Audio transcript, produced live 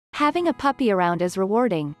Having a puppy around is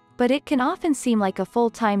rewarding, but it can often seem like a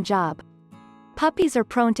full-time job. Puppies are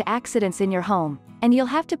prone to accidents in your home, and you'll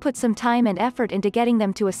have to put some time and effort into getting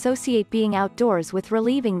them to associate being outdoors with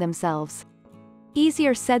relieving themselves.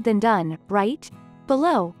 Easier said than done, right?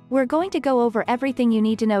 Below, we're going to go over everything you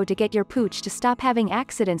need to know to get your pooch to stop having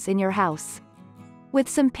accidents in your house. With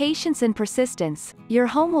some patience and persistence, your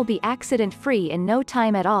home will be accident-free in no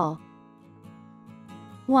time at all.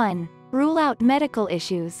 1. Rule out medical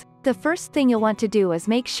issues. The first thing you'll want to do is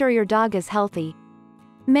make sure your dog is healthy.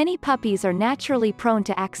 Many puppies are naturally prone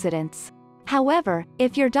to accidents. However,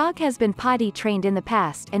 if your dog has been potty trained in the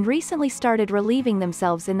past and recently started relieving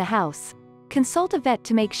themselves in the house, consult a vet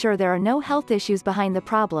to make sure there are no health issues behind the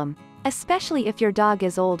problem, especially if your dog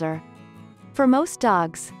is older. For most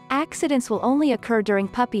dogs, accidents will only occur during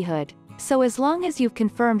puppyhood, so as long as you've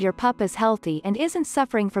confirmed your pup is healthy and isn't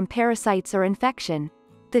suffering from parasites or infection,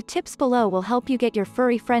 the tips below will help you get your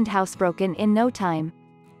furry friend housebroken in no time.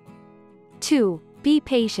 2. Be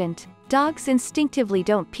patient. Dogs instinctively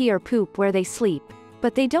don't pee or poop where they sleep,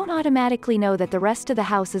 but they don't automatically know that the rest of the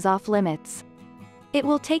house is off limits. It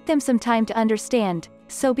will take them some time to understand,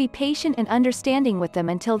 so be patient and understanding with them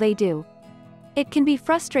until they do. It can be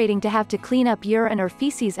frustrating to have to clean up urine or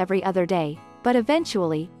feces every other day, but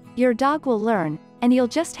eventually, your dog will learn, and you'll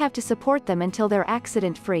just have to support them until they're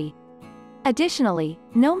accident-free. Additionally,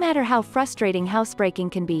 no matter how frustrating housebreaking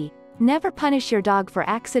can be, never punish your dog for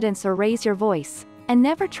accidents or raise your voice, and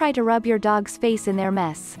never try to rub your dog's face in their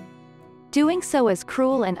mess. Doing so is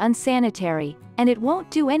cruel and unsanitary, and it won't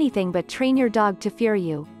do anything but train your dog to fear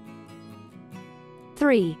you.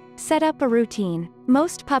 3. Set up a routine.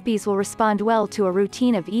 Most puppies will respond well to a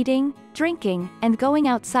routine of eating, drinking, and going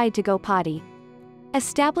outside to go potty.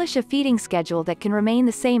 Establish a feeding schedule that can remain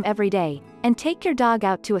the same every day, and take your dog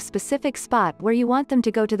out to a specific spot where you want them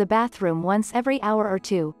to go to the bathroom once every hour or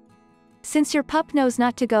two. Since your pup knows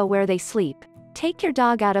not to go where they sleep, take your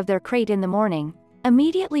dog out of their crate in the morning,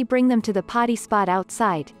 immediately bring them to the potty spot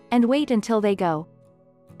outside, and wait until they go.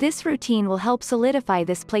 This routine will help solidify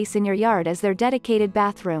this place in your yard as their dedicated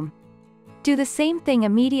bathroom. Do the same thing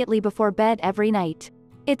immediately before bed every night.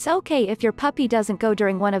 It's okay if your puppy doesn't go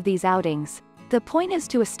during one of these outings. The point is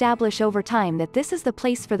to establish over time that this is the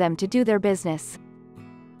place for them to do their business.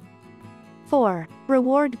 4.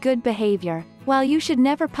 Reward good behavior. While you should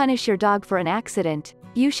never punish your dog for an accident,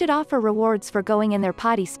 you should offer rewards for going in their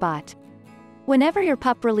potty spot. Whenever your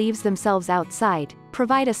pup relieves themselves outside,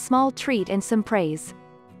 provide a small treat and some praise.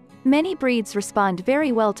 Many breeds respond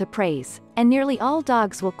very well to praise, and nearly all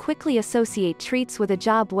dogs will quickly associate treats with a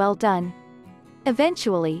job well done.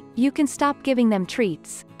 Eventually, you can stop giving them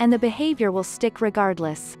treats, and the behavior will stick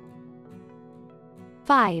regardless.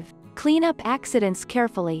 5. Clean up accidents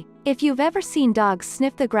carefully. If you've ever seen dogs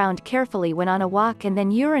sniff the ground carefully when on a walk and then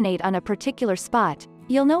urinate on a particular spot,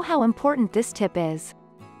 you'll know how important this tip is.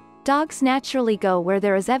 Dogs naturally go where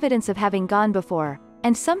there is evidence of having gone before,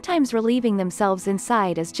 and sometimes relieving themselves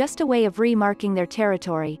inside is just a way of remarking their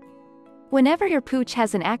territory. Whenever your pooch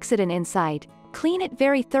has an accident inside, clean it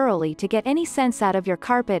very thoroughly to get any scents out of your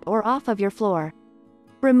carpet or off of your floor.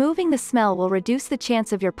 Removing the smell will reduce the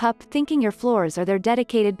chance of your pup thinking your floors are their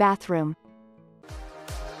dedicated bathroom.